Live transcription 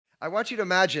I want you to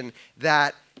imagine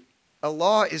that a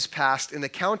law is passed in the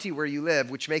county where you live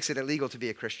which makes it illegal to be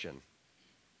a Christian.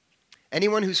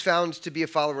 Anyone who's found to be a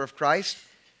follower of Christ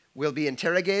will be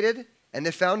interrogated, and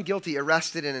if found guilty,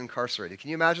 arrested and incarcerated. Can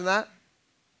you imagine that?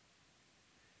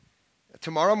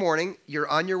 Tomorrow morning, you're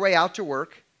on your way out to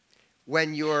work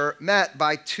when you're met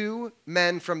by two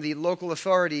men from the local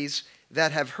authorities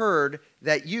that have heard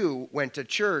that you went to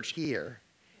church here,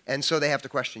 and so they have to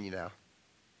question you now.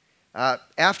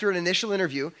 After an initial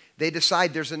interview, they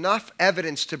decide there's enough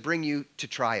evidence to bring you to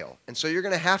trial. And so you're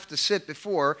going to have to sit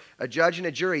before a judge and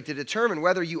a jury to determine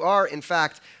whether you are, in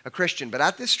fact, a Christian. But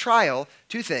at this trial,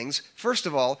 two things. First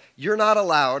of all, you're not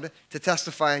allowed to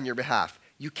testify on your behalf.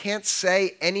 You can't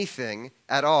say anything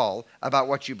at all about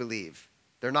what you believe.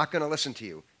 They're not going to listen to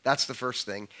you. That's the first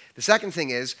thing. The second thing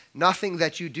is, nothing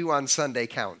that you do on Sunday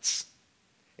counts.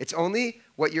 It's only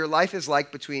what your life is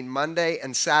like between Monday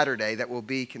and Saturday that will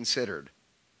be considered.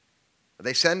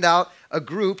 They send out a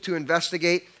group to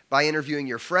investigate by interviewing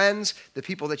your friends, the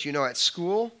people that you know at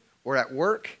school or at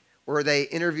work, or they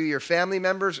interview your family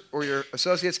members or your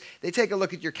associates. They take a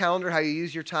look at your calendar, how you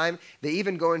use your time. They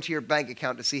even go into your bank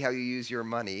account to see how you use your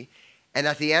money. And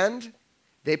at the end,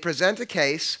 they present a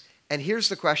case, and here's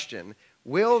the question: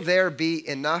 will there be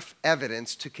enough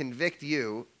evidence to convict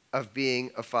you of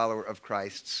being a follower of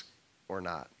Christ's or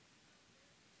not?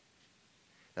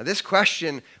 Now, this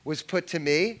question was put to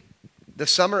me the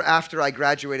summer after I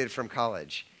graduated from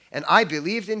college. And I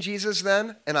believed in Jesus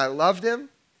then, and I loved him.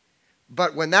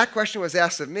 But when that question was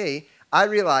asked of me, I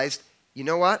realized, you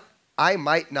know what? I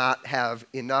might not have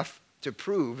enough to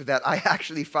prove that I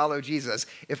actually follow Jesus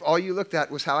if all you looked at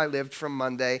was how I lived from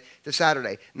Monday to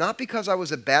Saturday. Not because I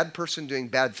was a bad person doing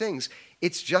bad things.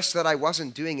 It's just that I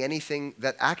wasn't doing anything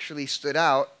that actually stood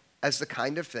out as the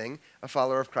kind of thing a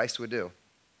follower of Christ would do.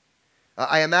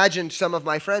 I imagined some of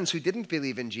my friends who didn't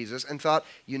believe in Jesus and thought,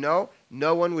 you know,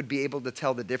 no one would be able to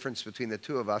tell the difference between the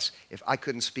two of us if I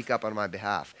couldn't speak up on my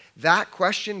behalf. That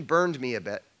question burned me a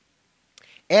bit.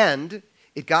 And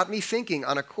it got me thinking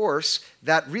on a course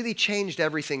that really changed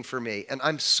everything for me. And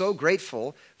I'm so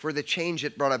grateful for the change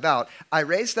it brought about. I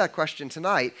raised that question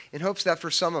tonight in hopes that for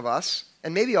some of us,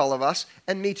 and maybe all of us,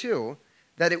 and me too,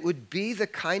 that it would be the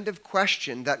kind of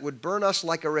question that would burn us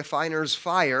like a refiner's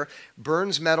fire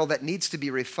burns metal that needs to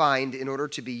be refined in order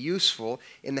to be useful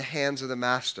in the hands of the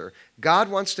master. God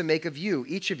wants to make of you,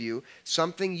 each of you,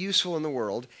 something useful in the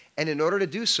world, and in order to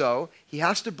do so, he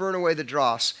has to burn away the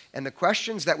dross, and the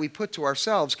questions that we put to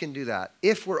ourselves can do that,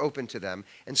 if we're open to them.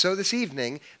 And so this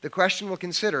evening, the question we'll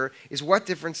consider is, what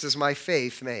difference does my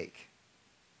faith make?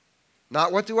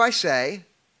 Not what do I say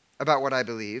about what I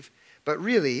believe, but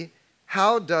really,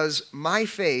 how does my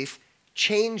faith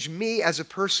change me as a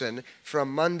person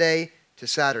from Monday to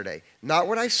Saturday? Not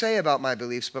what I say about my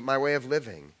beliefs, but my way of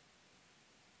living.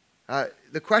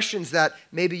 The questions that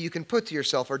maybe you can put to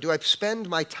yourself are, do I spend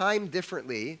my time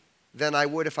differently than I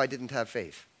would if I didn't have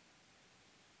faith?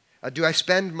 Do I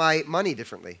spend my money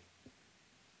differently?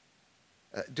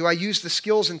 Do I use the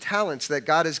skills and talents that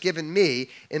God has given me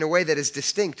in a way that is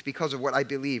distinct because of what I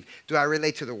believe? Do I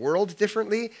relate to the world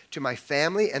differently, to my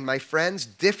family and my friends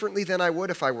differently than I would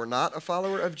if I were not a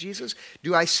follower of Jesus?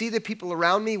 Do I see the people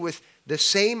around me with the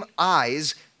same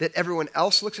eyes that everyone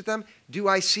else looks at them? Do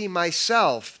I see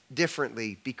myself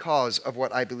differently because of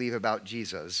what I believe about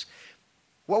Jesus?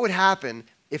 What would happen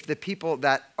if the people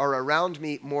that are around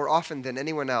me more often than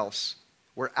anyone else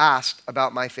were asked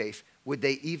about my faith? Would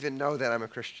they even know that I'm a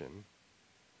Christian?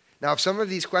 Now, if some of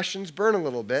these questions burn a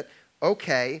little bit,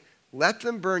 okay, let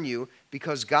them burn you,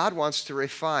 because God wants to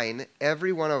refine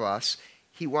every one of us.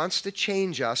 He wants to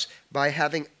change us by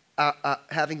having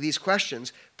these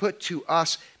questions put to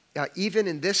us even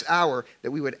in this hour, that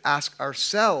we would ask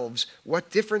ourselves, what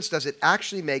difference does it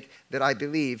actually make that I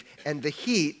believe? And the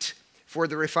heat for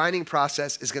the refining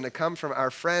process is going to come from our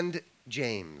friend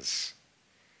James,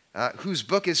 whose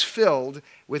book is filled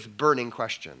with burning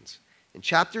questions. In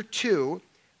chapter 2,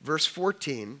 verse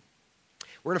 14,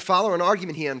 we're going to follow an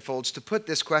argument he unfolds to put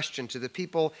this question to the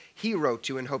people he wrote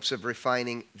to in hopes of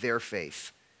refining their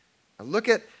faith. Now look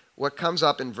at what comes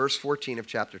up in verse 14 of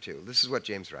chapter 2. This is what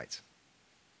James writes.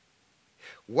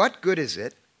 What good is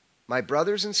it, my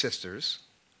brothers and sisters,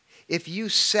 if you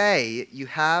say you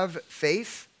have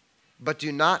faith but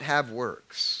do not have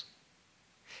works?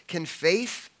 Can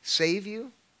faith save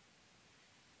you?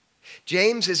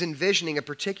 James is envisioning a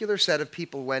particular set of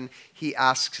people when he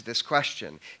asks this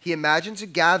question. He imagines a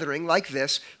gathering like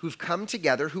this who've come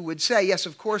together who would say, yes,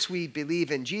 of course we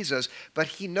believe in Jesus, but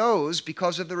he knows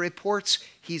because of the reports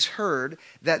he's heard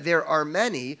that there are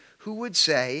many who would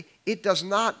say it does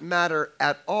not matter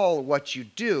at all what you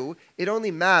do, it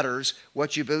only matters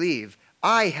what you believe.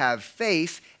 I have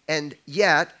faith, and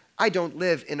yet I don't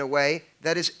live in a way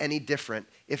that is any different.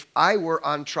 If I were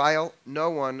on trial, no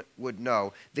one would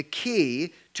know. The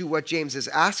key to what James is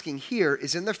asking here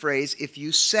is in the phrase, if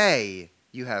you say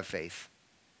you have faith.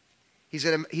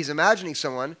 He's imagining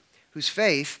someone whose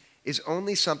faith is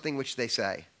only something which they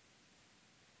say.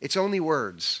 It's only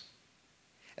words.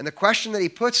 And the question that he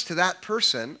puts to that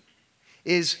person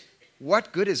is,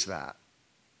 what good is that?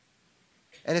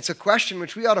 And it's a question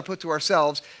which we ought to put to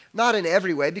ourselves, not in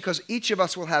every way, because each of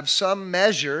us will have some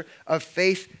measure of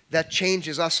faith that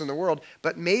changes us in the world,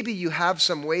 but maybe you have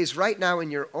some ways right now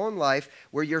in your own life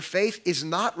where your faith is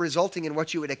not resulting in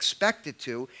what you would expect it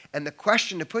to, and the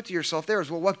question to put to yourself there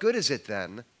is, well, what good is it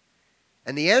then?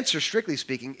 And the answer, strictly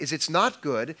speaking, is it's not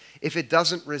good if it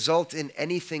doesn't result in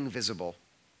anything visible.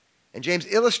 And James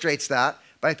illustrates that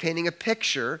by painting a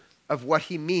picture of what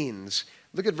he means.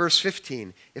 Look at verse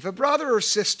 15. If a brother or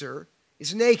sister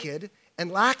is naked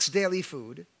and lacks daily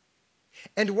food,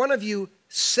 and one of you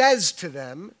says to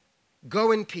them,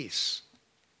 go in peace,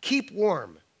 keep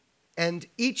warm, and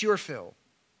eat your fill,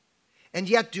 and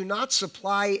yet do not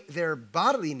supply their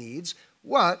bodily needs,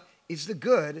 what is the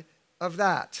good of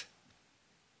that?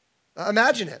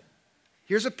 Imagine it.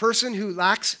 Here's a person who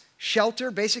lacks shelter,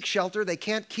 basic shelter. They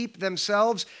can't keep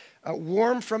themselves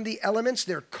warm from the elements.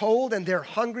 They're cold and they're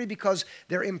hungry because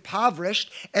they're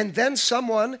impoverished. And then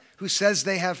someone who says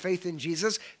they have faith in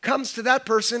Jesus comes to that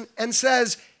person and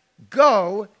says,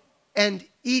 go and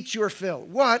eat your fill.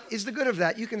 What is the good of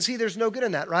that? You can see there's no good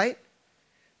in that, right?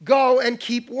 Go and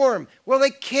keep warm. Well, they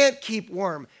can't keep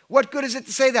warm. What good is it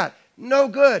to say that? No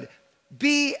good.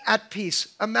 Be at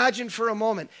peace. Imagine for a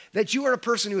moment that you are a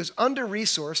person who is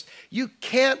under-resourced. You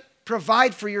can't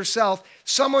provide for yourself.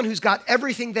 Someone who's got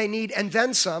everything they need and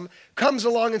then some comes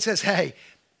along and says, hey,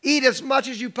 eat as much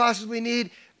as you possibly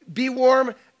need. Be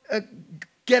warm.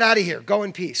 Get out of here. Go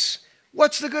in peace.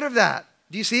 What's the good of that?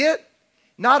 Do you see it?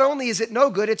 Not only is it no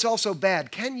good, it's also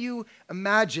bad. Can you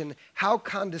imagine how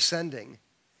condescending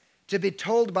to be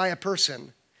told by a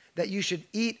person that you should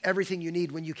eat everything you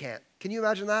need when you can't? Can you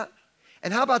imagine that?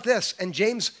 And how about this? And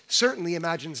James certainly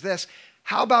imagines this.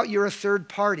 How about you're a third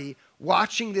party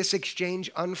watching this exchange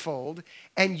unfold,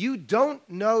 and you don't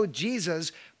know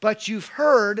Jesus, but you've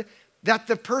heard that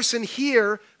the person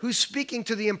here who's speaking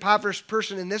to the impoverished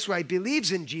person in this way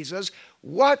believes in Jesus.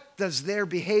 What does their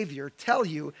behavior tell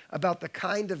you about the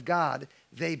kind of God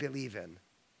they believe in?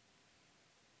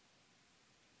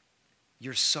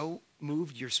 You're so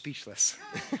moved, you're speechless.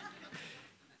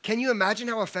 Can you imagine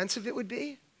how offensive it would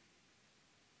be?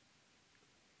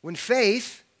 When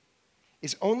faith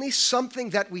is only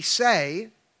something that we say,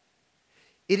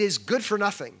 it is good for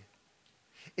nothing.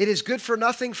 It is good for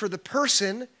nothing for the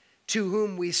person to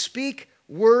whom we speak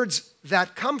words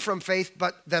that come from faith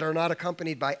but that are not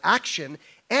accompanied by action.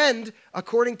 And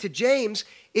according to James,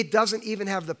 it doesn't even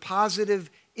have the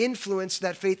positive influence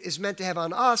that faith is meant to have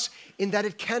on us, in that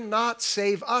it cannot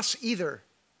save us either.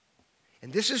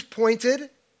 And this is pointed,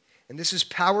 and this is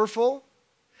powerful.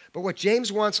 But what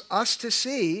James wants us to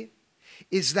see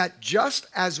is that just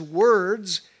as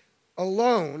words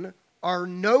alone are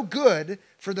no good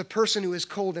for the person who is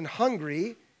cold and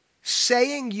hungry,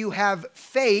 saying you have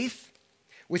faith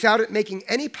without it making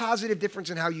any positive difference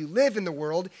in how you live in the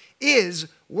world is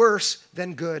worse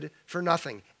than good for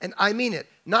nothing. And I mean it,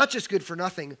 not just good for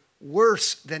nothing,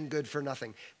 worse than good for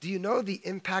nothing. Do you know the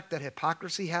impact that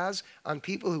hypocrisy has on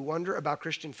people who wonder about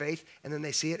Christian faith and then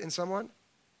they see it in someone?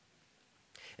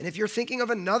 And if you're thinking of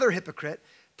another hypocrite,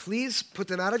 please put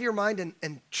them out of your mind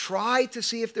and try to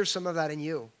see if there's some of that in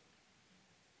you.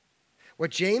 What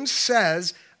James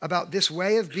says about this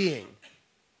way of being,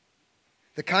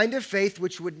 the kind of faith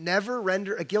which would never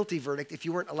render a guilty verdict if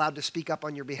you weren't allowed to speak up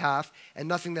on your behalf and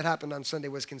nothing that happened on Sunday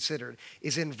was considered,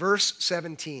 is in verse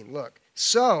 17. Look,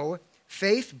 so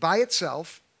faith by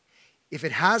itself, if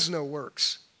it has no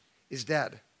works, is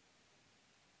dead.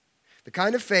 The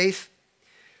kind of faith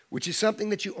which is something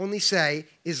that you only say,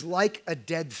 is like a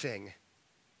dead thing.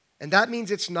 And that means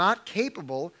it's not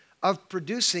capable of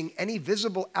producing any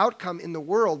visible outcome in the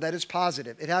world that is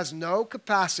positive. It has no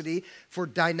capacity for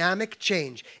dynamic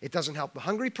change. It doesn't help the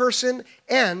hungry person,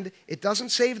 and it doesn't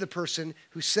save the person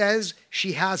who says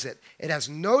she has it. It has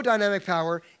no dynamic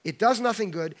power. It does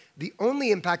nothing good. The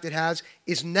only impact it has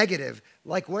is negative,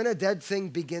 like when a dead thing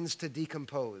begins to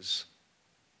decompose.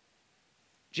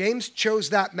 James chose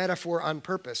that metaphor on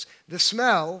purpose. The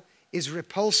smell is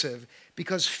repulsive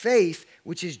because faith,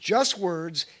 which is just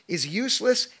words, is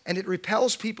useless and it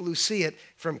repels people who see it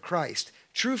from Christ.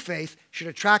 True faith should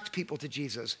attract people to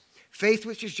Jesus. Faith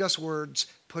which is just words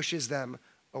pushes them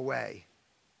away.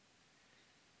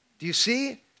 Do you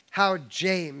see how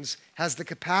James has the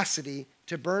capacity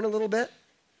to burn a little bit?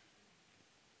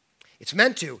 It's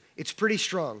meant to. It's pretty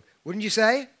strong. Wouldn't you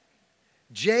say?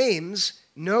 James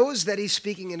knows that he's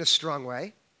speaking in a strong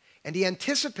way, and he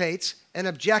anticipates an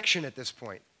objection at this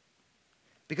point,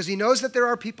 because he knows that there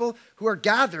are people who are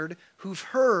gathered who've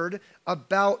heard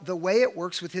about the way it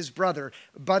works with his brother.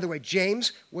 By the way,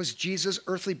 James was Jesus'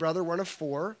 earthly brother, one of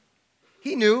four.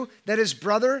 He knew that his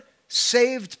brother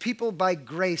saved people by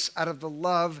grace out of the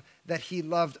love that he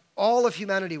loved all of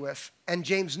humanity with. And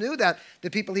James knew that the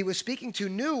people he was speaking to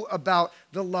knew about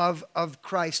the love of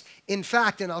Christ. In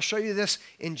fact, and I'll show you this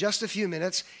in just a few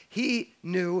minutes, he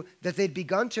knew that they'd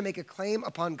begun to make a claim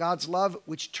upon God's love,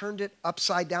 which turned it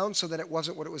upside down so that it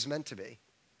wasn't what it was meant to be.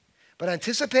 But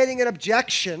anticipating an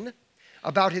objection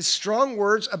about his strong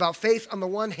words about faith on the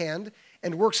one hand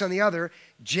and works on the other,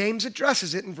 James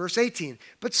addresses it in verse 18.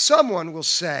 But someone will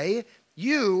say,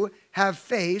 you have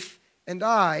faith and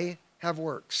I have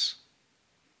works.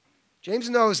 James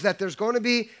knows that there's going to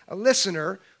be a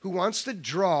listener who wants to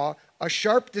draw a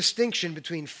sharp distinction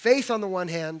between faith on the one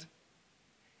hand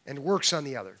and works on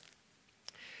the other.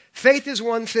 Faith is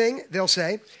one thing, they'll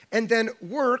say, and then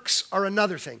works are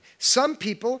another thing. Some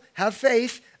people have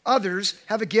faith, others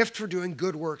have a gift for doing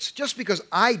good works. Just because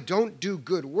I don't do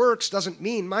good works doesn't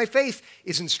mean my faith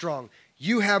isn't strong.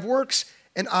 You have works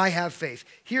and I have faith.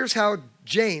 Here's how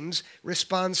James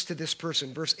responds to this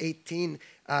person, verse 18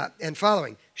 and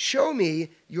following. Show me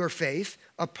your faith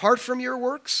apart from your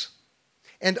works,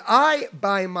 and I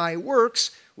by my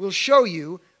works will show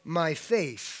you my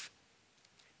faith.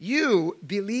 You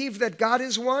believe that God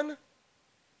is one?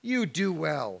 You do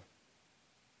well.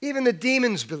 Even the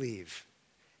demons believe,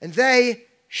 and they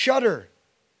shudder.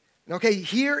 Okay,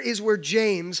 here is where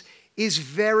James is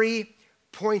very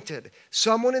pointed.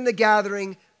 Someone in the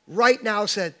gathering right now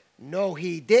said, no,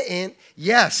 he didn't.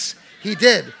 Yes, he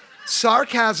did.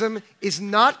 Sarcasm is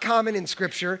not common in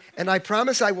Scripture, and I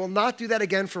promise I will not do that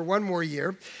again for one more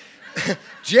year.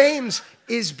 James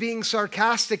is being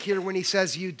sarcastic here when he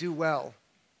says you do well,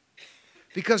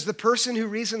 because the person who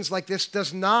reasons like this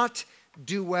does not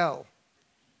do well.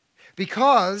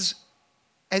 Because,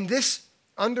 and this,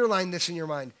 underline this in your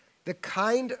mind, the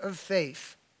kind of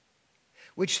faith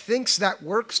which thinks that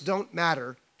works don't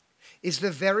matter is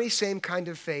the very same kind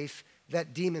of faith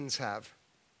that demons have.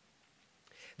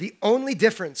 The only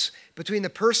difference between the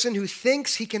person who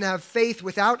thinks he can have faith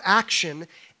without action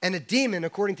and a demon,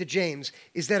 according to James,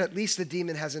 is that at least the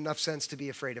demon has enough sense to be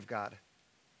afraid of God.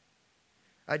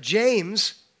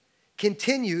 James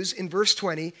continues in verse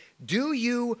 20, do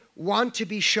you want to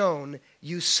be shown,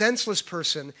 you senseless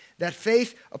person, that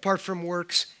faith apart from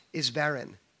works is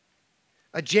barren?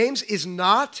 James is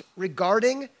not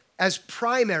regarding as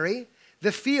primary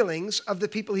the feelings of the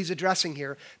people he's addressing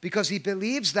here, because he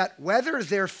believes that whether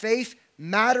their faith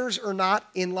matters or not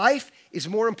in life is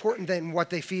more important than what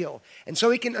they feel. And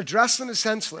so he can address them as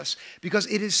senseless, because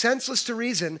it is senseless to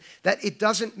reason that it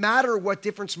doesn't matter what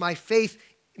difference my faith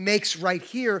makes right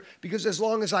here, because as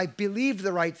long as I believe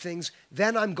the right things,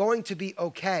 then I'm going to be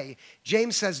okay.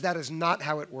 James says that is not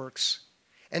how it works.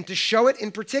 And to show it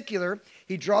in particular,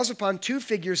 he draws upon two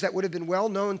figures that would have been well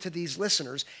known to these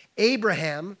listeners,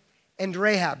 Abraham and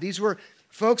Rahab. These were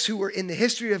folks who were in the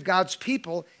history of God's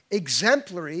people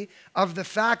exemplary of the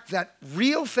fact that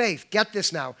real faith, get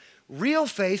this now, real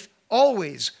faith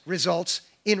always results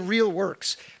in real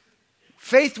works.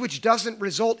 Faith which doesn't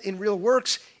result in real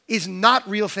works is not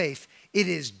real faith. It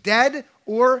is dead,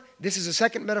 or, this is a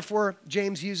second metaphor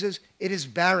James uses, it is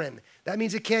barren. That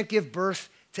means it can't give birth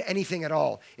to anything at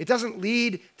all. It doesn't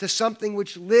lead to something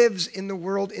which lives in the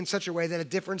world in such a way that a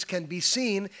difference can be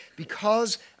seen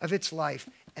because of its life.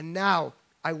 And now,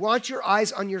 I want your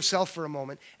eyes on yourself for a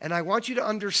moment, and I want you to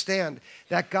understand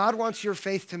that God wants your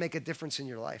faith to make a difference in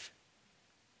your life.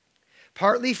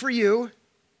 Partly for you,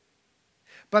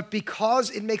 but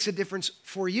because it makes a difference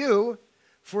for you,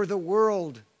 for the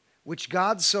world, which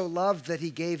God so loved that he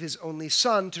gave his only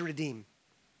Son to redeem.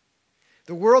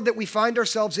 The world that we find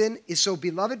ourselves in is so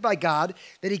beloved by God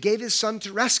that he gave his Son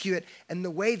to rescue it. And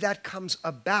the way that comes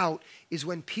about is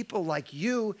when people like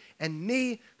you and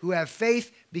me who have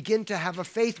faith begin to have a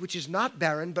faith which is not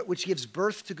barren, but which gives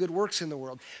birth to good works in the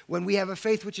world. When we have a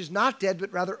faith which is not dead,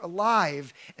 but rather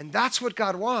alive. And that's what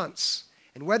God wants.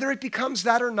 And whether it becomes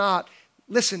that or not,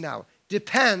 listen now,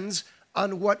 depends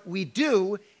on what we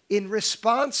do in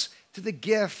response to the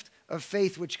gift of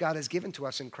faith which God has given to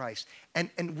us in Christ. And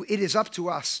it is up to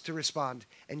us to respond.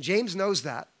 And James knows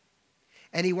that.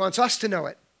 And he wants us to know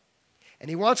it. And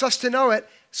he wants us to know it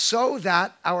so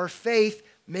that our faith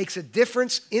makes a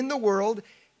difference in the world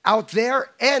out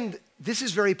there, and this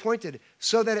is very pointed,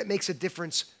 so that it makes a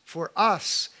difference for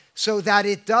us, so that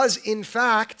it does, in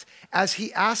fact, as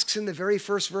he asks in the very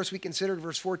first verse we considered,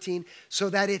 verse 14, so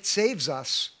that it saves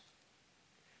us.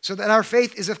 So that our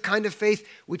faith is a kind of faith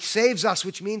which saves us,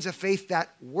 which means a faith that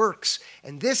works.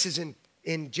 And this is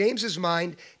in James's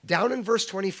mind, down in verse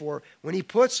 24, when he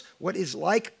puts what is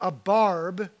like a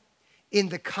barb in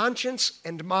the conscience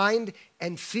and mind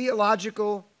and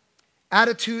theological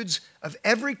attitudes of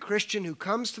every Christian who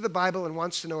comes to the Bible and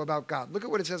wants to know about God. Look at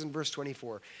what it says in verse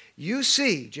 24. You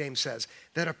see, James says,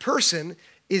 that a person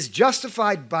is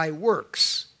justified by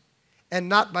works and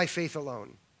not by faith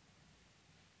alone.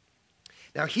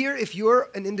 Now here, if you're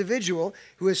an individual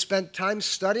who has spent time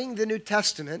studying the New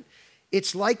Testament,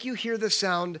 it's like you hear the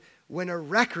sound when a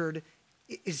record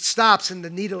it stops and the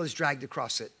needle is dragged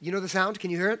across it. You know the sound?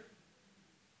 Can you hear it?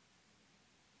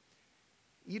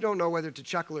 You don't know whether to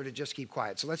chuckle or to just keep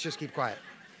quiet, so let's just keep quiet.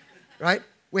 Right?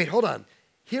 Wait, hold on.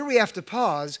 Here we have to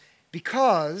pause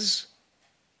because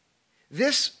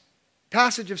this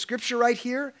passage of Scripture right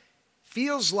here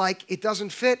feels like it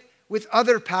doesn't fit with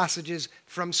other passages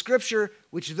from Scripture,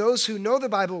 which those who know the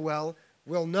Bible well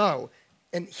will know.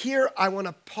 And here I want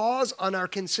to pause on our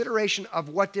consideration of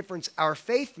what difference our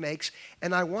faith makes,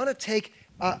 and I want to take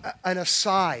an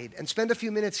aside and spend a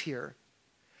few minutes here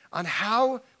on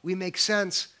how we make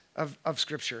sense of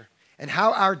Scripture and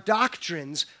how our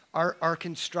doctrines are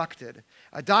constructed.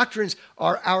 Doctrines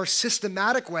are our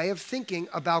systematic way of thinking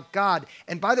about God.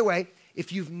 And by the way,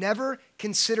 if you've never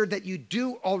considered that you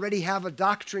do already have a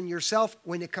doctrine yourself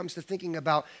when it comes to thinking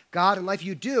about God and life,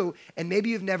 you do, and maybe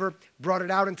you've never brought it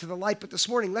out into the light. But this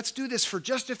morning, let's do this for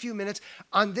just a few minutes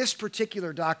on this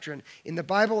particular doctrine. In the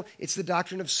Bible, it's the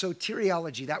doctrine of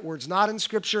soteriology. That word's not in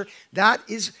Scripture. That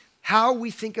is how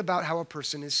we think about how a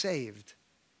person is saved.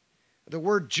 The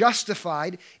word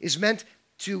justified is meant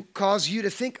to cause you to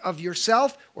think of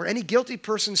yourself or any guilty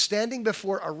person standing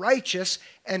before a righteous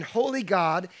and holy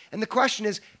God. And the question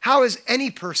is, how is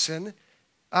any person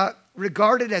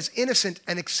regarded as innocent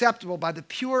and acceptable by the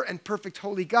pure and perfect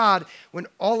holy God when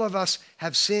all of us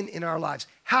have sin in our lives?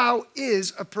 How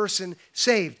is a person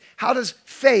saved? How does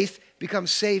faith become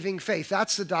saving faith?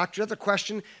 That's the doctrine, that's the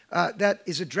question that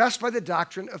is addressed by the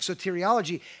doctrine of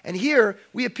soteriology. And here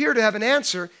we appear to have an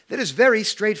answer that is very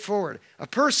straightforward. A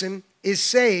person is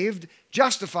saved,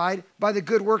 justified by the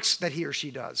good works that he or she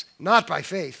does, not by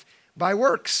faith, by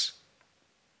works.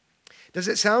 Does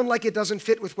it sound like it doesn't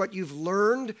fit with what you've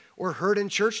learned or heard in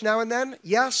church now and then?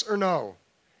 Yes or no?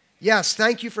 Yes,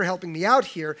 thank you for helping me out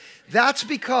here. That's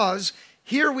because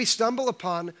here we stumble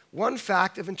upon one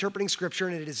fact of interpreting Scripture,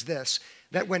 and it is this,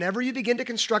 that whenever you begin to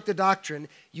construct a doctrine,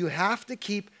 you have to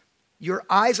keep your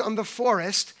eyes on the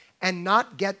forest and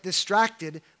not get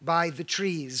distracted by the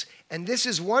trees. And this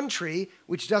is one tree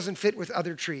which doesn't fit with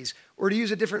other trees. Or to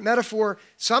use a different metaphor,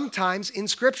 sometimes in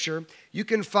Scripture, you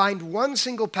can find one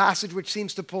single passage which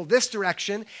seems to pull this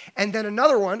direction, and then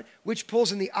another one which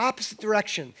pulls in the opposite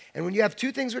direction. And when you have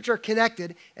two things which are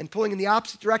connected and pulling in the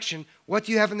opposite direction, what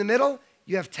do you have in the middle?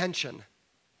 You have tension.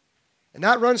 And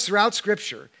that runs throughout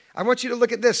Scripture. I want you to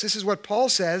look at this. This is what Paul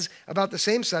says about the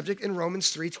same subject in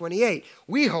Romans 3:28.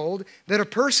 We hold that a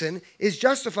person is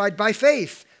justified by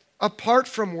faith, apart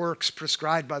from works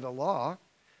prescribed by the law.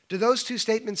 Do those two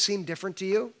statements seem different to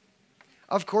you?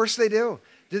 Of course they do.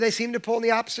 Do they seem to pull in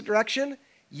the opposite direction?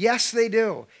 Yes, they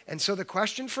do. And so the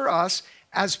question for us,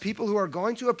 as people who are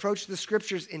going to approach the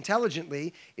Scriptures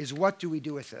intelligently, is what do we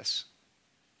do with this?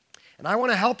 And I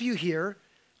want to help you here.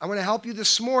 I want to help you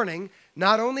this morning,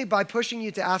 not only by pushing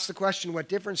you to ask the question, what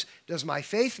difference does my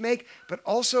faith make, but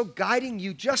also guiding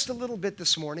you just a little bit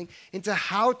this morning into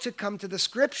how to come to the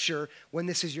Scripture when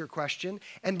this is your question.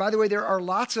 And by the way, there are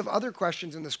lots of other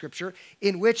questions in the Scripture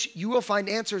in which you will find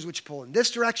answers which pull in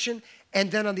this direction, and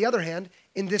then on the other hand,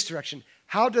 in this direction.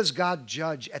 How does God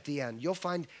judge at the end? You'll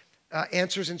find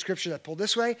answers in Scripture that pull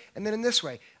this way, and then in this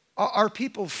way. Are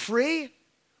people free?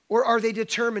 Or are they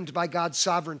determined by God's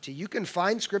sovereignty? You can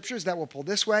find scriptures that will pull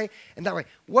this way and that way.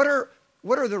 What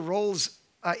are the roles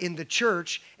in the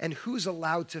church and who's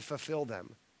allowed to fulfill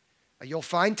them? You'll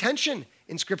find tension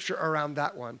in Scripture around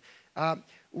that one.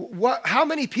 How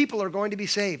many people are going to be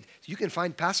saved? You can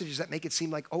find passages that make it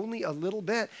seem like only a little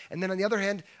bit. And then on the other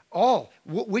hand, all.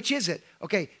 Which is it?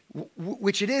 Okay,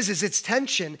 which it is its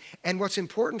tension. And what's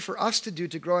important for us to do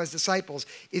to grow as disciples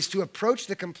is to approach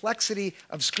the complexity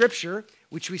of Scripture,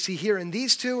 which we see here in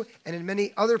these two and in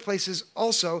many other places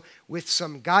also, with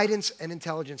some guidance and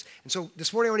intelligence. And so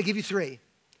this morning I want to give you 3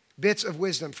 bits of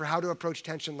wisdom for how to approach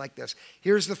tension like this.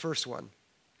 Here's the first one.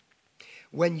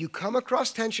 When you come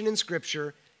across tension in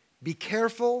Scripture, be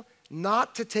careful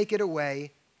not to take it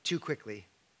away too quickly.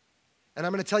 And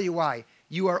I'm going to tell you why.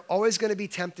 You are always going to be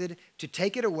tempted to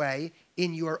take it away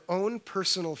in your own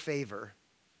personal favor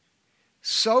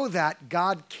so that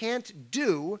God can't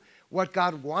do what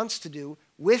God wants to do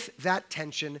with that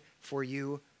tension for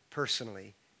you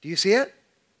personally. Do you see it?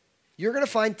 You're going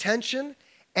to find tension,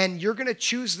 and you're going to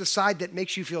choose the side that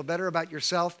makes you feel better about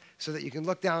yourself so that you can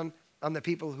look down on the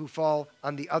people who fall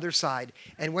on the other side.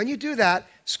 And when you do that,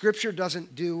 Scripture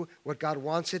doesn't do what God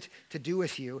wants it to do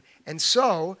with you. And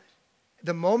so,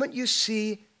 the moment you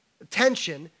see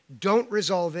tension, don't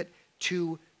resolve it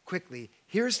too quickly.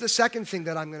 Here's the second thing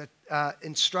that I'm going to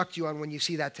instruct you on when you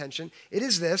see that tension. It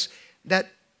is this,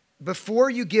 that before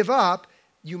you give up,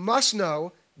 you must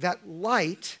know that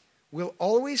light will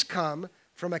always come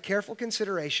from a careful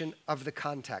consideration of the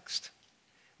context.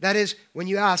 That is, when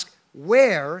you ask,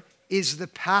 where is the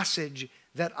passage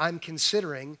that I'm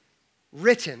considering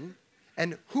written,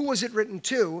 and who was it written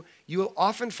to, you will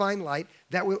often find light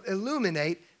that will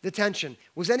illuminate the tension.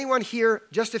 Was anyone here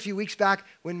just a few weeks back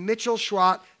when Mitchell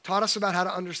Schwat taught us about how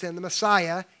to understand the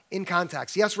Messiah in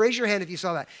context? Yes, raise your hand if you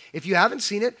saw that. If you haven't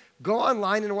seen it, go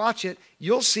online and watch it.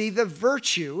 You'll see the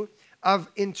virtue of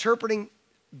interpreting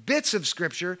bits of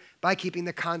Scripture by keeping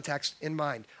the context in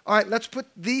mind. All right, let's put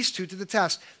these two to the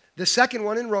test. The second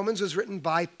one in Romans was written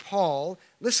by Paul.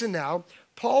 Listen now,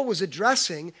 Paul was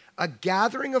addressing a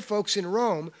gathering of folks in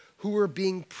Rome who were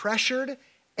being pressured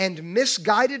and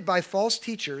misguided by false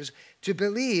teachers to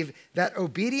believe that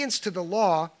obedience to the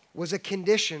law was a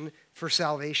condition for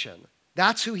salvation.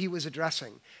 That's who he was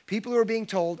addressing. People who are being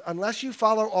told, unless you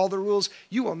follow all the rules,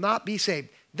 you will not be saved.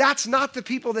 That's not the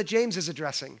people that James is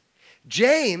addressing.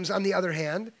 James, on the other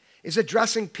hand, is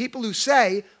addressing people who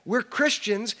say, we're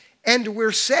Christians and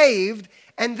we're saved,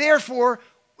 and therefore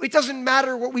it doesn't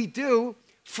matter what we do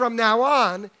from now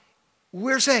on,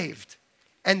 we're saved.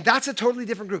 And that's a totally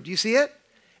different group. Do you see it?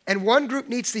 And one group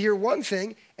needs to hear one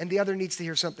thing, and the other needs to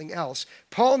hear something else.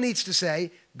 Paul needs to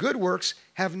say, good works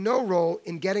have no role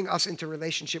in getting us into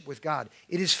relationship with God.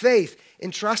 It is faith,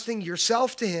 entrusting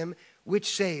yourself to Him,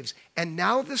 which saves. And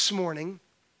now this morning,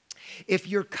 if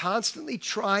you're constantly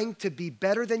trying to be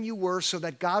better than you were so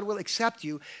that God will accept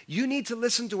you, you need to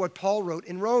listen to what Paul wrote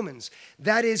in Romans.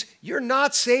 That is, you're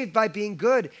not saved by being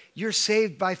good. You're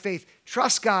saved by faith.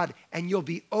 Trust God and you'll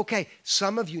be okay.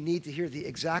 Some of you need to hear the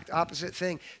exact opposite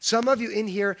thing. Some of you in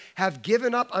here have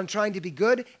given up on trying to be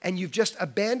good and you've just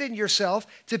abandoned yourself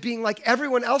to being like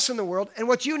everyone else in the world. And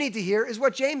what you need to hear is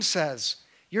what James says.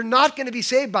 You're not going to be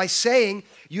saved by saying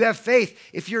you have faith.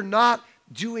 If you're not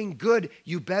doing good,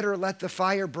 you better let the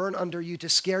fire burn under you to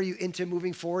scare you into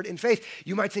moving forward in faith.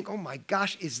 You might think, oh my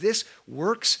gosh, is this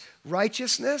works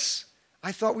righteousness?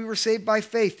 I thought we were saved by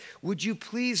faith. Would you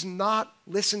please not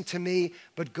listen to me,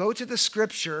 but go to the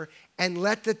Scripture and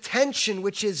let the tension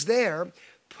which is there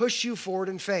push you forward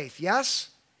in faith?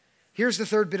 Yes? Here's the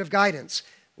third bit of guidance.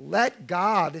 Let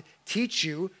God teach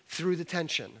you through the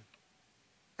tension.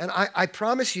 And I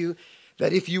promise you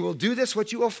that if you will do this,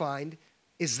 what you will find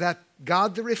is that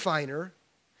God the refiner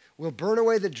will burn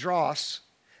away the dross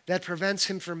that prevents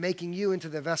him from making you into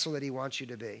the vessel that he wants you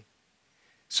to be.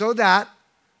 So that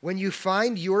when you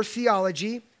find your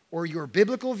theology or your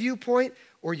biblical viewpoint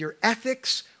or your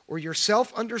ethics or your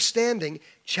self-understanding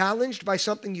challenged by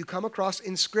something you come across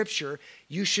in Scripture,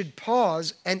 you should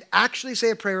pause and actually say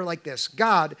a prayer like this: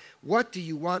 God, what do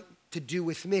you want to do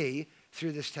with me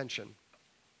through this tension?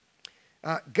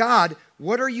 God,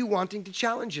 what are you wanting to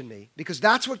challenge in me? Because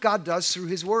that's what God does through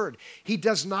His Word. He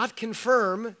does not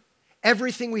confirm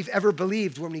everything we've ever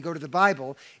believed when we go to the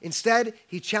Bible. Instead,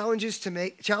 He challenges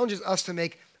us to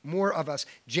make more of us.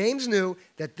 James knew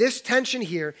that this tension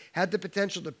here had the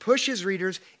potential to push his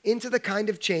readers into the kind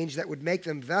of change that would make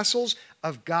them vessels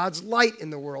of God's light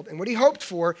in the world. And what he hoped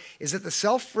for is that the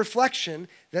self-reflection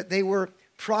that they were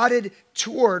prodded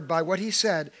toward by what he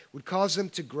said would cause them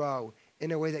to grow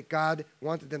in a way that God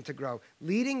wanted them to grow,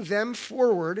 leading them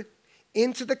forward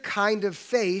into the kind of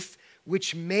faith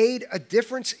which made a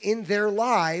difference in their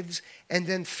lives and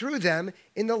then through them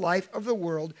in the life of the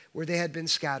world where they had been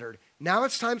scattered. Now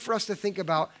it's time for us to think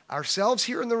about ourselves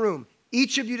here in the room,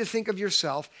 each of you to think of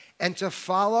yourself and to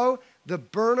follow the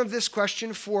burn of this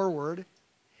question forward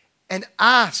and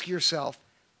ask yourself,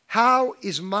 how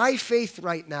is my faith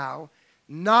right now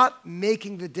not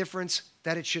making the difference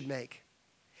that it should make?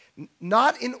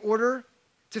 Not in order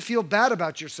to feel bad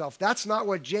about yourself. That's not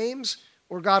what James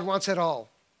or God wants at all.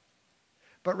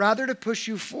 But rather to push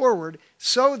you forward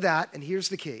so that, and here's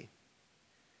the key,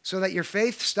 so that your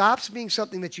faith stops being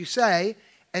something that you say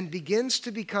and begins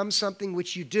to become something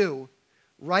which you do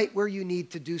right where you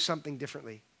need to do something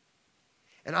differently.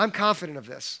 and I'm confident of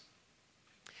this,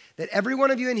 that every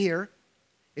one of you in here,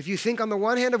 if you think on the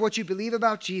one hand of what you believe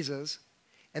about Jesus,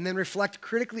 and then reflect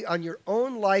critically on your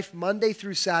own life Monday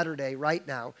through Saturday right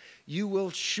now, you will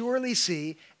surely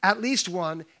see at least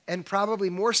one and probably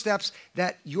more steps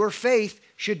that your faith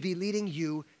should be leading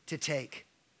you to take.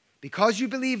 Because you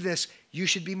believe this, you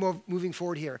should be moving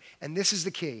forward here. And this is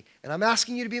the key. And I'm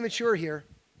asking you to be mature here.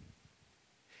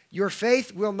 Your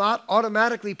faith will not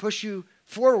automatically push you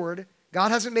forward.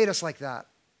 God hasn't made us like that.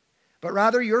 But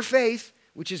rather, your faith,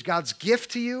 which is God's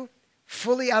gift to you,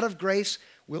 fully out of grace,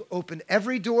 will open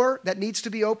every door that needs to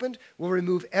be opened, will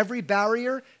remove every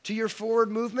barrier to your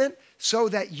forward movement so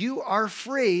that you are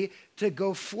free to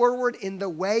go forward in the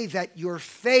way that your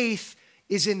faith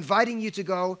is inviting you to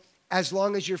go, as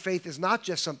long as your faith is not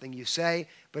just something you say,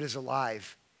 but is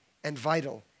alive and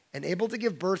vital and able to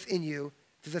give birth in you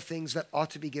to the things that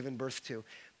ought to be given birth to.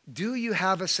 Do you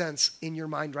have a sense in your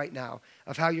mind right now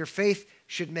of how your faith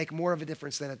should make more of a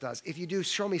difference than it does? If you do,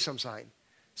 show me some sign.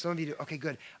 Some of you do. Okay,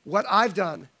 good. What I've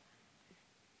done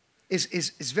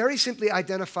is very simply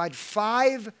identified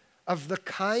 5 of the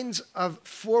kinds of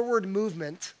forward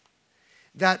movement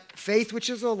that faith which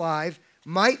is alive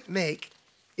might make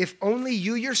if only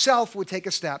you yourself would take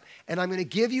a step. And I'm going to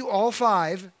give you all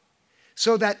 5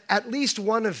 so that at least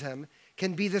one of them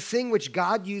can be the thing which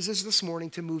God uses this morning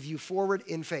to move you forward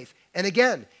in faith. And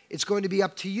again, it's going to be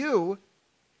up to you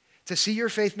to see your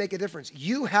faith make a difference.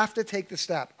 You have to take the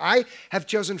step. I have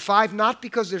chosen 5, not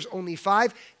because there's only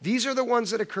 5. These are the ones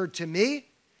that occurred to me.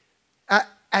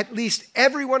 At least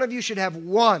every one of you should have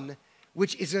one,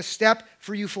 which is a step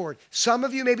for you forward. Some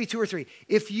of you, maybe 2 or 3.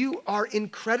 If you are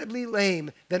incredibly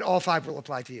lame, then all 5 will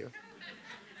apply to you.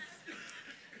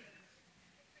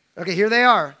 Okay, here they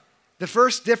are. The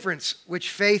first difference which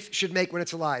faith should make when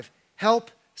it's alive: help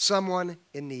someone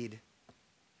in need.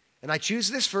 And I choose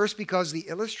this first because the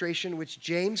illustration which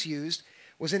James used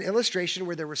was an illustration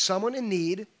where there was someone in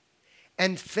need,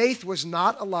 and faith was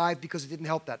not alive because it didn't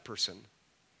help that person.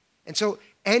 And so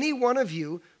any one of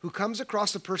you who comes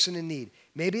across a person in need,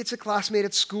 maybe it's a classmate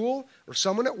at school or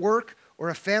someone at work or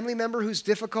a family member who's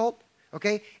difficult,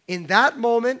 okay? In that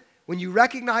moment, when you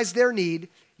recognize their need,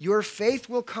 your faith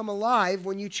will come alive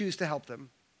when you choose to help them.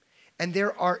 And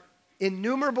there are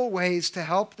innumerable ways to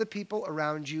help the people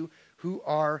around you who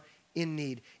are in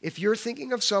need. If you're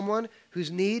thinking of someone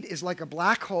whose need is like a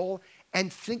black hole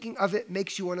and thinking of it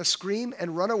makes you want to scream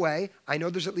and run away, I know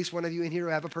there's at least one of you in here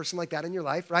who have a person like that in your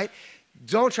life, right?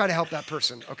 Don't try to help that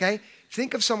person, okay?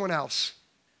 Think of someone else.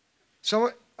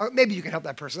 Someone, maybe you can help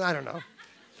that person, I don't know.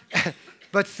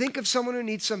 But think of someone who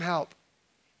needs some help.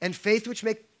 And faith which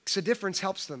makes a difference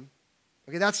helps them.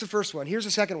 Okay, that's the first one. Here's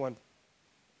the second one.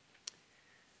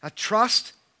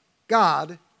 Trust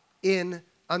God in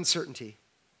uncertainty.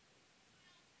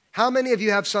 How many of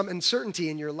you have some uncertainty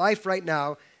in your life right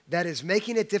now that is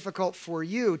making it difficult for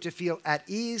you to feel at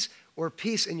ease or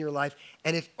peace in your life?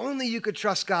 And if only you could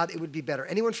trust God, it would be better.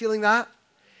 Anyone feeling that?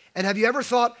 And have you ever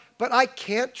thought, but I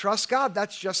can't trust God.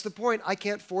 That's just the point. I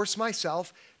can't force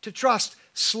myself to trust.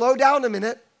 Slow down a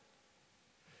minute.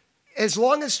 As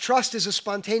long as trust is a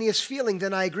spontaneous feeling,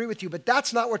 then I agree with you. But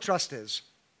that's not what trust is.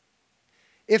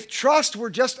 If trust were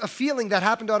just a feeling that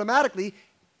happened automatically,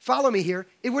 follow me here,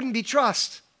 it wouldn't be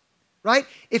trust, right?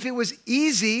 If it was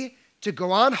easy to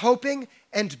go on hoping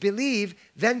and believe,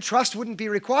 then trust wouldn't be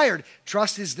required.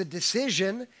 Trust is the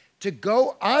decision to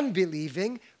go on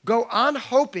believing, go on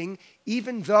hoping,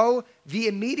 even though the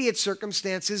immediate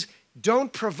circumstances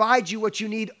don't provide you what you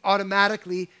need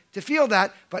automatically to feel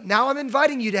that. But now I'm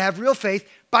inviting you to have real faith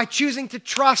by choosing to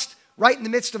trust right in the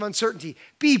midst of uncertainty.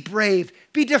 Be brave,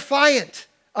 be defiant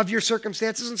of your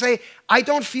circumstances and say, I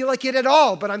don't feel like it at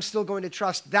all, but I'm still going to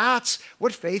trust. That's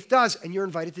what faith does, and you're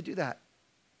invited to do that.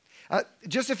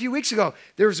 Just a few weeks ago,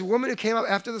 there was a woman who came up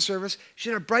after the service. She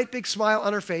had a bright, big smile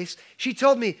on her face. She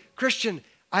told me, Christian,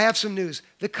 I have some news.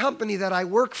 The company that I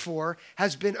work for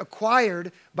has been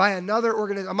acquired by another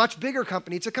organization, a much bigger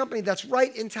company. It's a company that's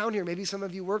right in town here. Maybe some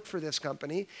of you work for this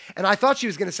company. And I thought she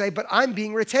was going to say, but I'm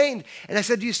being retained. And I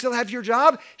said, do you still have your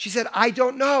job? She said, I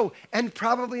don't know, and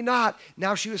probably not.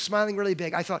 Now she was smiling really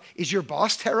big. I thought, is your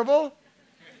boss terrible?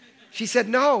 She said,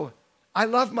 no, I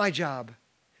love my job.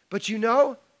 But you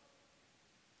know,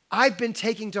 I've been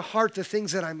taking to heart the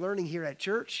things that I'm learning here at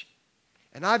church,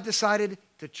 and I've decided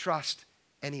to trust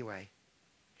anyway.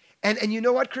 And you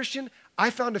know what, Christian?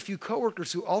 I found a few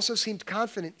coworkers who also seemed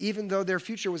confident even though their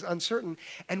future was uncertain,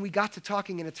 and we got to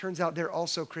talking, and it turns out they're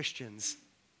also Christians.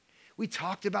 We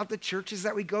talked about the churches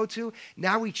that we go to.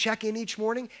 Now we check in each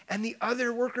morning, and the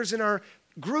other workers in our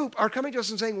group are coming to us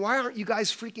and saying, why aren't you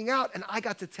guys freaking out? And I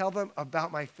got to tell them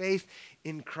about my faith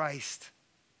in Christ.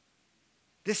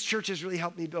 This church has really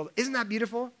helped me build. Isn't that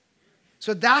beautiful?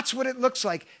 So that's what it looks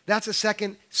like. That's a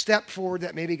second step forward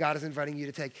that maybe God is inviting you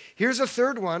to take. Here's a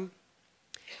third one.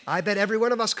 I bet every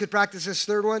one of us could practice this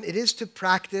third one. It is to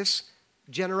practice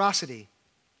generosity.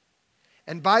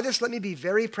 And by this, let me be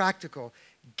very practical.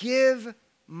 Give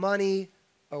money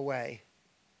away.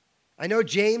 I know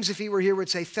James, if he were here, would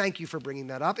say, thank you for bringing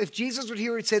that up. If Jesus were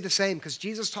here, he'd say the same, because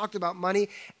Jesus talked about money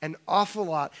an awful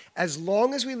lot. As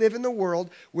long as we live in the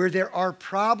world where there are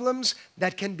problems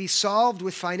that can be solved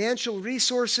with financial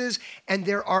resources, and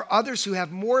there are others who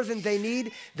have more than they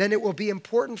need, then it will be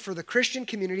important for the Christian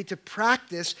community to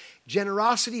practice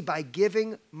generosity by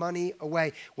giving money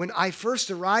away. When I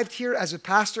first arrived here as a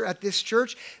pastor at this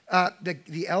church,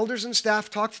 the elders and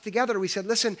staff talked together. We said,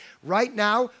 listen, right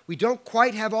now, we don't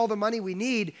quite have all the money we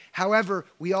need. However,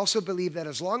 we also believe that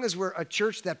as long as we're a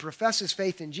church that professes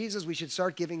faith in Jesus, we should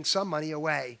start giving some money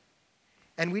away.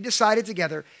 And we decided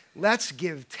together, let's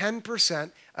give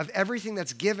 10% of everything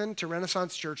that's given to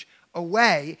Renaissance Church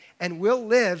away, and we'll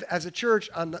live as a church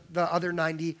on the other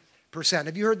 90%.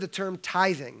 Have you heard the term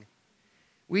tithing?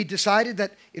 We decided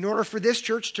that in order for this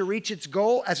church to reach its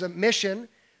goal as a mission,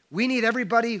 we need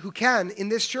everybody who can in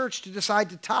this church to decide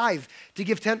to tithe, to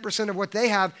give 10% of what they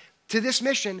have to this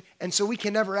mission. And so we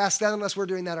can never ask that unless we're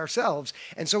doing that ourselves.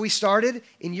 And so we started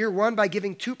in year one by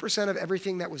giving 2% of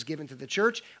everything that was given to the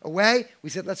church away. We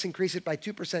said, let's increase it by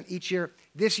 2% each year.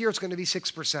 This year, it's going to be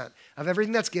 6% of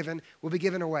everything that's given will be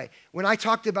given away. When I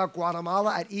talked about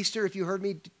Guatemala at Easter, if you heard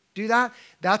me do that,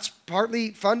 that's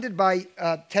partly funded by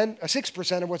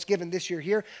 6% of what's given this year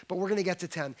here, but we're going to get to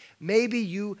 10. Maybe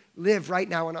you live right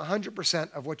now on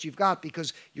 100% of what you've got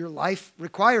because your life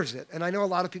requires it. And I know a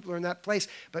lot of people are in that place,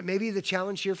 but maybe the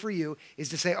challenge here for you is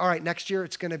to say, all right, next year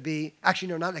it's going to be, actually,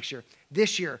 no, not next year.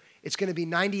 This year, it's going to be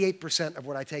 98% of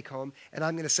what I take home, and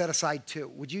I'm going to set aside 2.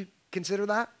 Would you consider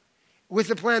that? With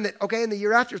the plan that, okay, in the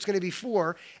year after, it's going to be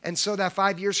 4, and so that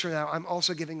 5 years from now, I'm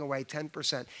also giving away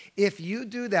 10%. If you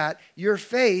do that, your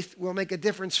faith will make a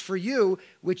difference for you,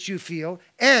 which you feel,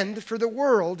 and for the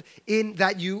world in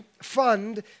that you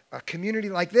fund a community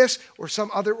like this or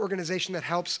some other organization that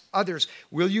helps others.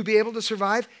 Will you be able to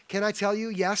survive? Can I tell you,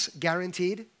 yes,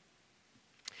 guaranteed?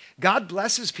 God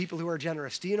blesses people who are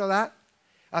generous. Do you know that?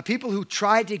 People who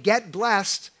try to get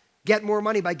blessed get more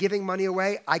money by giving money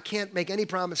away. I can't make any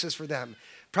promises for them.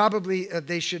 Probably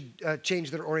they should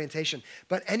change their orientation.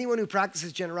 But anyone who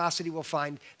practices generosity will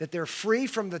find that they're free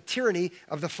from the tyranny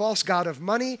of the false god of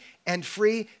money and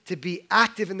free to be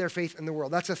active in their faith in the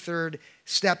world. That's a third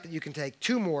step that you can take.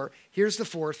 2 more. Here's the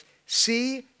fourth.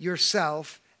 See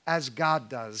yourself as God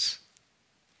does.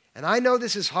 And I know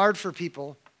this is hard for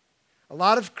people. A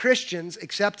lot of Christians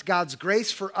accept God's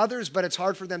grace for others, but it's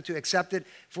hard for them to accept it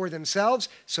for themselves.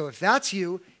 So if that's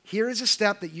you, here is a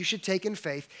step that you should take in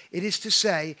faith. It is to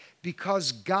say,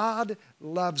 because God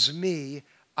loves me,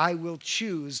 I will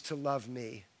choose to love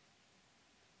me.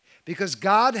 Because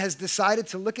God has decided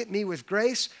to look at me with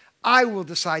grace, I will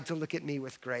decide to look at me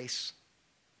with grace.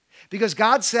 Because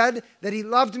God said that he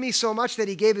loved me so much that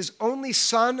he gave his only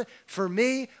son for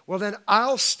me, well then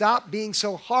I'll stop being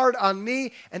so hard on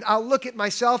me and I'll look at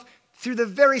myself through the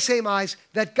very same eyes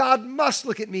that God must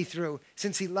look at me through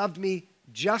since he loved me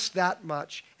just that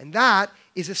much. And that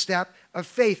is a step of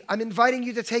faith. I'm inviting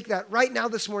you to take that right now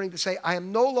this morning to say, I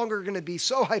am no longer going to be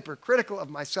so hypercritical of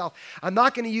myself. I'm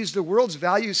not going to use the world's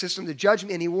value system to judge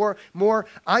me anymore.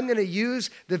 I'm going to use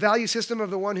the value system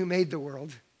of the one who made the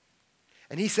world.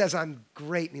 And he says, I'm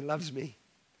great, and he loves me.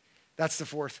 That's the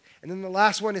fourth. And then the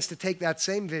last one is to take that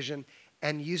same vision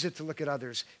and use it to look at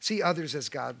others. See others as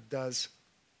God does.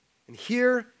 And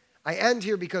here, I end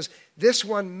here because this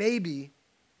one maybe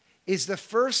is the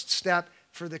first step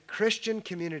for the Christian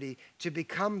community to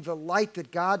become the light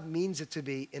that God means it to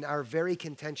be in our very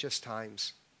contentious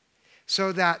times.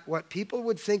 So that what people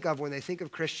would think of when they think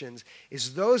of Christians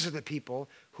is those are the people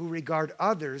who regard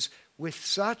others with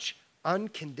such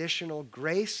unconditional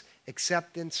grace,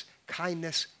 acceptance,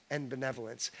 kindness, and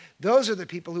benevolence. Those are the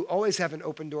people who always have an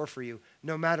open door for you,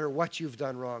 no matter what you've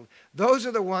done wrong. Those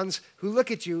are the ones who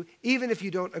look at you, even if you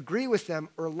don't agree with them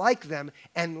or like them,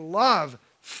 and love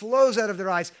flows out of their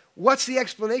eyes. What's the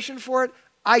explanation for it?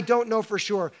 I don't know for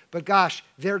sure, but gosh,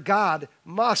 their God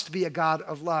must be a God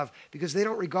of love because they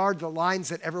don't regard the lines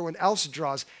that everyone else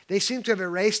draws. They seem to have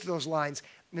erased those lines,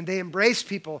 and they embrace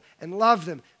people and love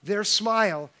them. Their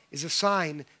smile is a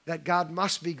sign that God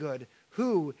must be good.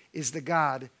 Who is the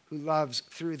God who loves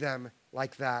through them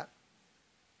like that?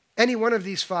 Any one of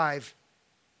these 5,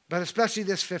 but especially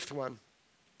this 5th one,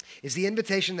 is the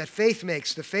invitation that faith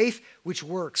makes, the faith which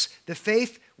works, the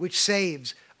faith which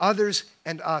saves, others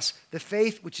and us. The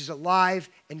faith which is alive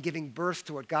and giving birth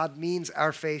to what God means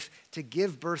our faith to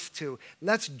give birth to.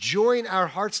 Let's join our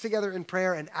hearts together in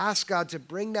prayer and ask God to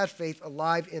bring that faith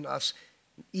alive in us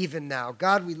even now.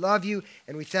 God, we love you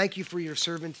and we thank you for your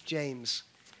servant James.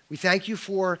 We thank you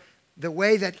for the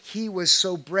way that he was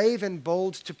so brave and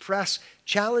bold to press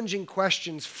challenging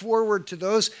questions forward to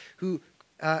those who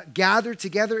gathered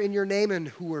together in your name and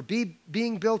who were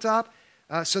being built up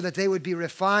so that they would be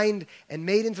refined and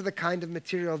made into the kind of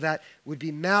material that would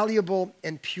be malleable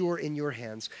and pure in your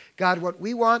hands. God, what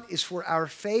we want is for our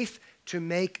faith to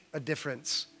make a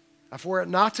difference, for it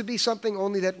not to be something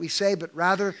only that we say, but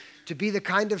rather to be the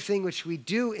kind of thing which we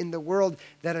do in the world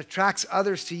that attracts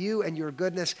others to you and your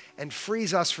goodness and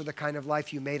frees us for the kind of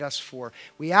life you made us for.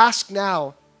 We ask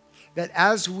now that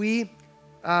as we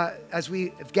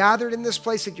have gathered in this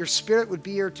place, that your Spirit would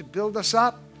be here to build us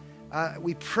up.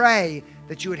 We pray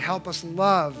that you would help us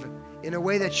love in a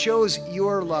way that shows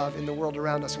your love in the world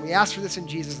around us. And we ask for this in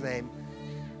Jesus' name.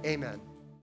 Amen.